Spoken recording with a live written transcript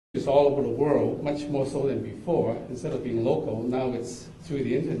It's all over the world, much more so than before. Instead of being local, now it's through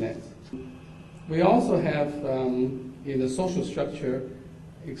the internet. We also have, in the social structure,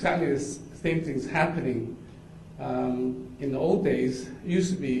 exactly the same things happening. In the old days, it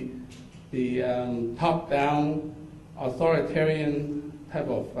used to be the top-down, authoritarian type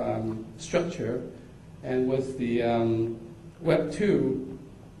of structure, and with the Web 2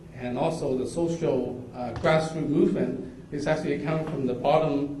 and also the social grassroots movement, it's actually coming from the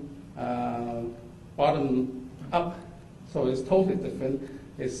bottom up. So it's totally different.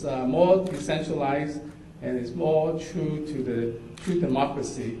 It's more decentralized, and it's more true to the true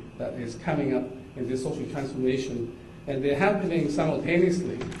democracy that is coming up in this social transformation. And they're happening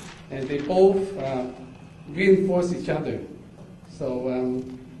simultaneously, and they both reinforce each other. So,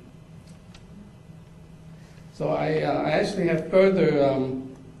 I actually have further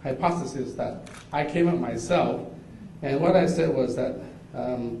hypothesis that I came up myself, and what I said was that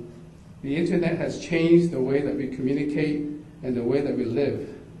the internet has changed the way that we communicate and the way that we live.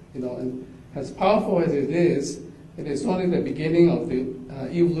 You know, and as powerful as it is only the beginning of the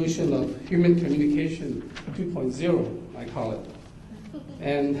evolution of human communication 2.0, I call it.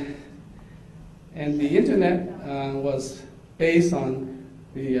 And the internet was based on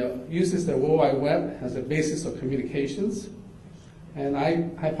uses the World Wide Web as a basis of communications. And I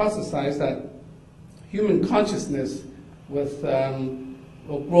hypothesized that human consciousness will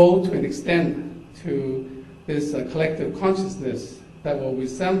grow to an extent to this collective consciousness that will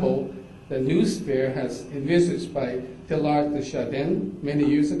resemble the new sphere as envisaged by Teilhard de Chardin many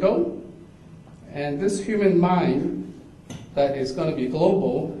years ago. And this human mind that is going to be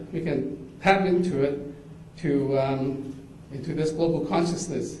global, we can tap into it into this global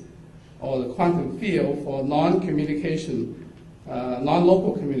consciousness, or the quantum field for non-communication,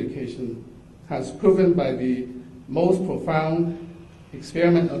 non-local communication, has proven by the most profound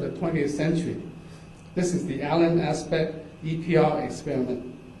experiment of the 20th century. This is the Allen aspect EPR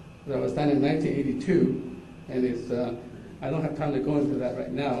experiment that was done in 1982, and it's, I don't have time to go into that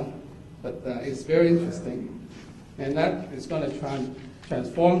right now, but it's very interesting, and that is going to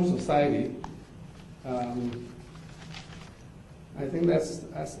transform society. I think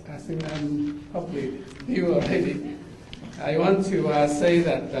I think I'm probably due already. I want to say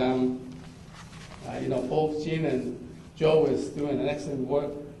that you know, both Jeane and Joel is doing an excellent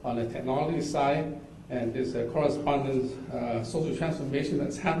work on the technology side, and there's a correspondence social transformation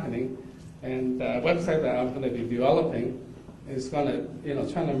that's happening, and the website that I'm going to be developing is going to, you know,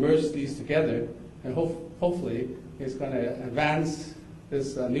 trying to merge these together, and hopefully it's going to advance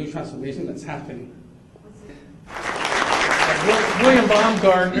this new transformation that's happening. William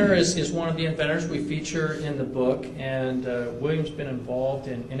Baumgartner is one of the inventors we feature in the book, and William's been involved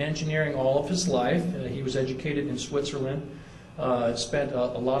in engineering all of his life. He was educated in Switzerland, spent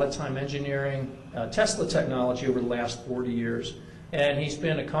a lot of time engineering Tesla technology over the last 40 years, and he's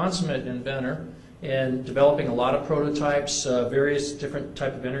been a consummate inventor in developing a lot of prototypes, various different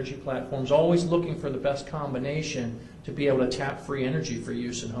type of energy platforms, always looking for the best combination to be able to tap free energy for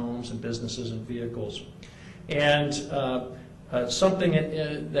use in homes and businesses and vehicles. And something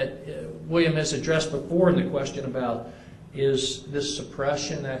that William has addressed before in the question about is this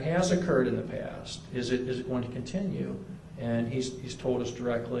suppression that has occurred in the past, is it going to continue? And he's told us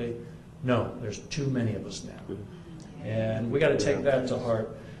directly, no, there's too many of us now. And we got to take that to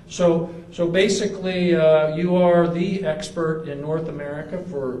heart. So basically, you are the expert in North America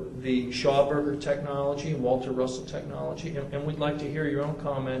for the Schauberger technology, Walter Russell technology, and we'd like to hear your own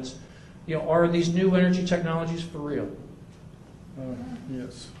comments. You know, are these new energy technologies for real?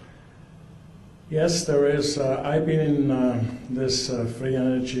 Yes. Yes, there is. I've been in this free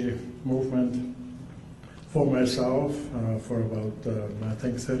energy movement for myself for about, I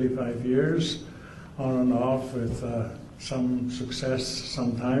think, 35 years, on and off, with some success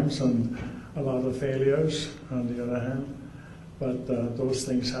sometimes and a lot of failures on the other hand. But those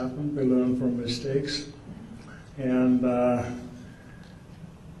things happen. We learn from mistakes. And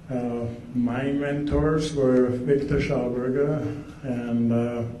my mentors were Victor Schauberger and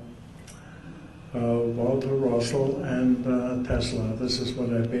Walter Russell and Tesla. This is what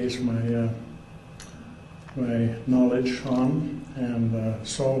I base my my knowledge on, and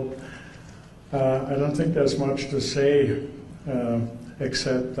so I don't think there's much to say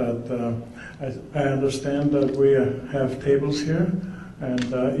except that I understand that we have tables here,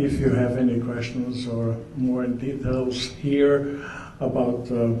 and if you have any questions or more in details here about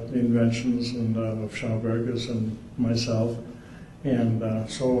inventions and of Schauberger's and myself, and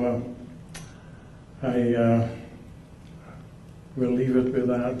so I will leave it with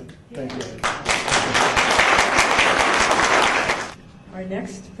that. Thank you. Our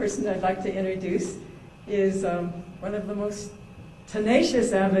next person I'd like to introduce is one of the most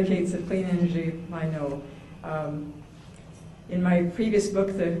tenacious advocates of clean energy I know. In my previous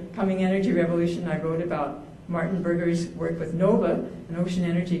book, The Coming Energy Revolution, I wrote about Martin Berger's work with Nova, an ocean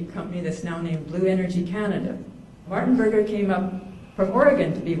energy company that's now named Blue Energy Canada. Martin Berger came up from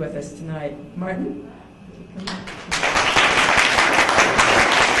Oregon to be with us tonight. Martin?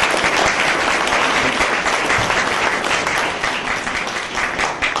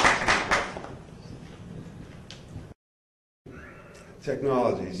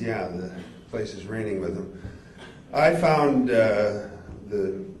 Technologies, yeah, the place is raining with them. I found the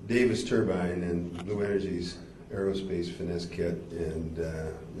Davis turbine and Blue Energy's aerospace finesse kit, and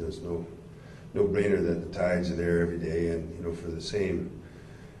there's no brainer that the tides are there every day, and for the same,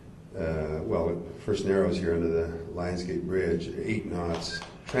 First Narrows here under the Lionsgate Bridge, 8 knots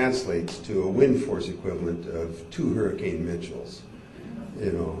translates to a wind force equivalent of 2 Hurricane Mitchells.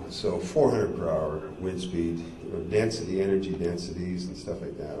 So 400 per hour wind speed, density, energy densities, and stuff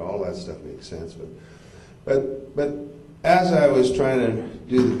like that. All that stuff makes sense. But as I was trying to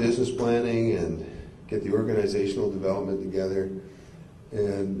do the business planning and get the organizational development together,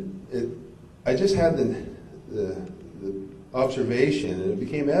 and I just had the observation, and it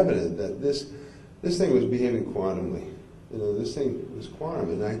became evident that this thing was behaving quantumly. This thing was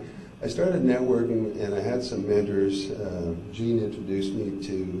quantum, and I started networking, and I had some mentors. Jeane introduced me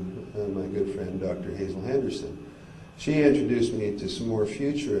to my good friend, Dr. Hazel Henderson. She introduced me to some more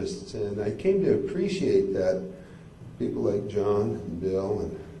futurists, and I came to appreciate that people like John and Bill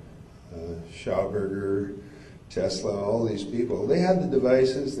and Schauberger, Tesla, all these people, they had the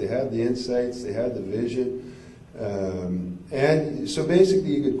devices, they had the insights, they had the vision. And so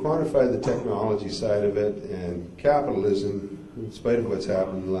basically you could quantify the technology side of it, and capitalism, in spite of what's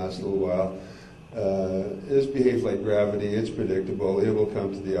happened in the last little while, it behaves like gravity. It's predictable. It will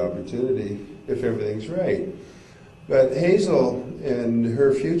come to the opportunity if everything's right. But Hazel and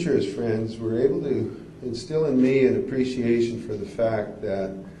her futurist friends were able to instill in me an appreciation for the fact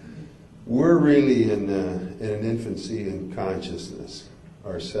that we're really in an infancy in consciousness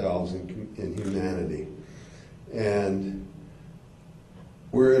ourselves in humanity. And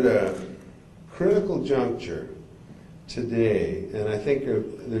we're at a critical juncture today, and I think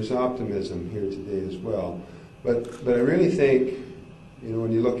there's optimism here today as well. But I really think,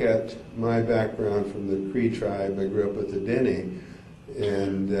 when you look at my background from the Cree tribe, I grew up with the Dene,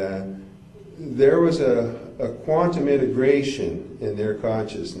 and there was a quantum integration in their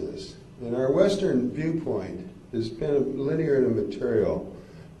consciousness. And our Western viewpoint is kind of linear in a material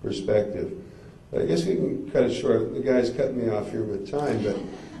perspective. But I guess we can cut it short. The guy's cutting me off here with time,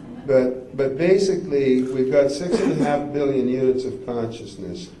 but basically we've got 6.5 billion units of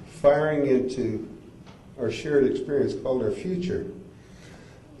consciousness firing into our shared experience called our future.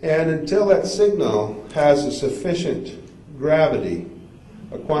 And until that signal has a sufficient gravity,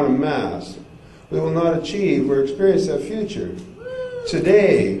 a quantum mass, we will not achieve or experience that future.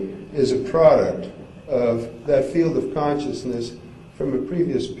 Today is a product of that field of consciousness from a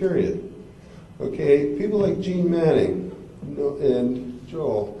previous period. Okay, people like Jeane Manning and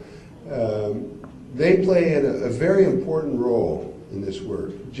Joel, they play a very important role in this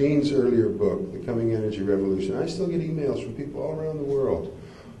work. Jeane's earlier book, The Coming Energy Revolution, I still get emails from people all around the world.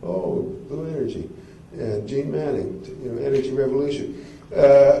 Oh, Blue Energy, and Jeane Manning, Energy Revolution.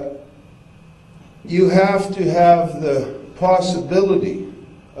 You have to have the possibility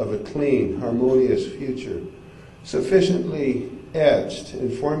of a clean, harmonious future sufficiently etched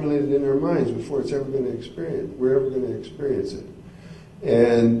and formulated in our minds before it's ever going to experience, we're ever going to experience it.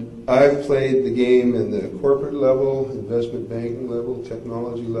 And I've played the game in the corporate level, investment banking level,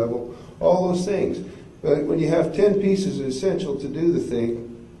 technology level, all those things. But when you have 10 pieces essential to do the thing,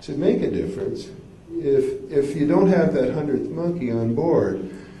 to make a difference, if you don't have that 100th monkey on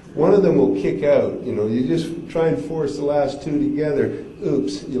board, one of them will kick out. You just try and force the last 2 together.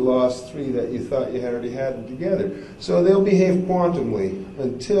 Oops, you lost 3 that you thought you already had them together. So they'll behave quantumly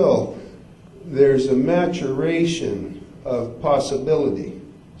until there's a maturation of possibility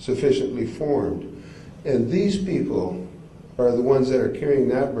sufficiently formed. And these people are the ones that are carrying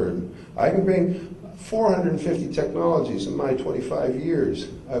that burden. I can bring 450 technologies in my 25 years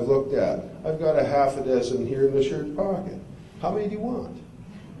I've looked at. I've got a half a dozen here in the shirt pocket. How many do you want?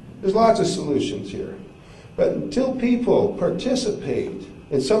 There's lots of solutions here. But until people participate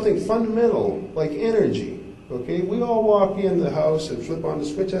in something fundamental like energy, okay, we all walk in the house and flip on the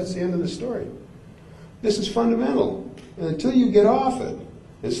switch, that's the end of the story. This is fundamental. And until you get off it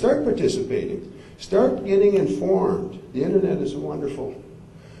and start participating, start getting informed. The internet is a wonderful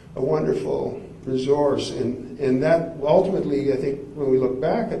resource, and that ultimately, I think, when we look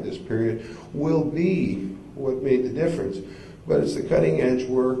back at this period, will be what made the difference. But it's the cutting edge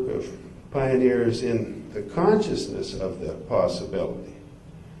work of pioneers in the consciousness of the possibility.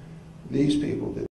 These people did.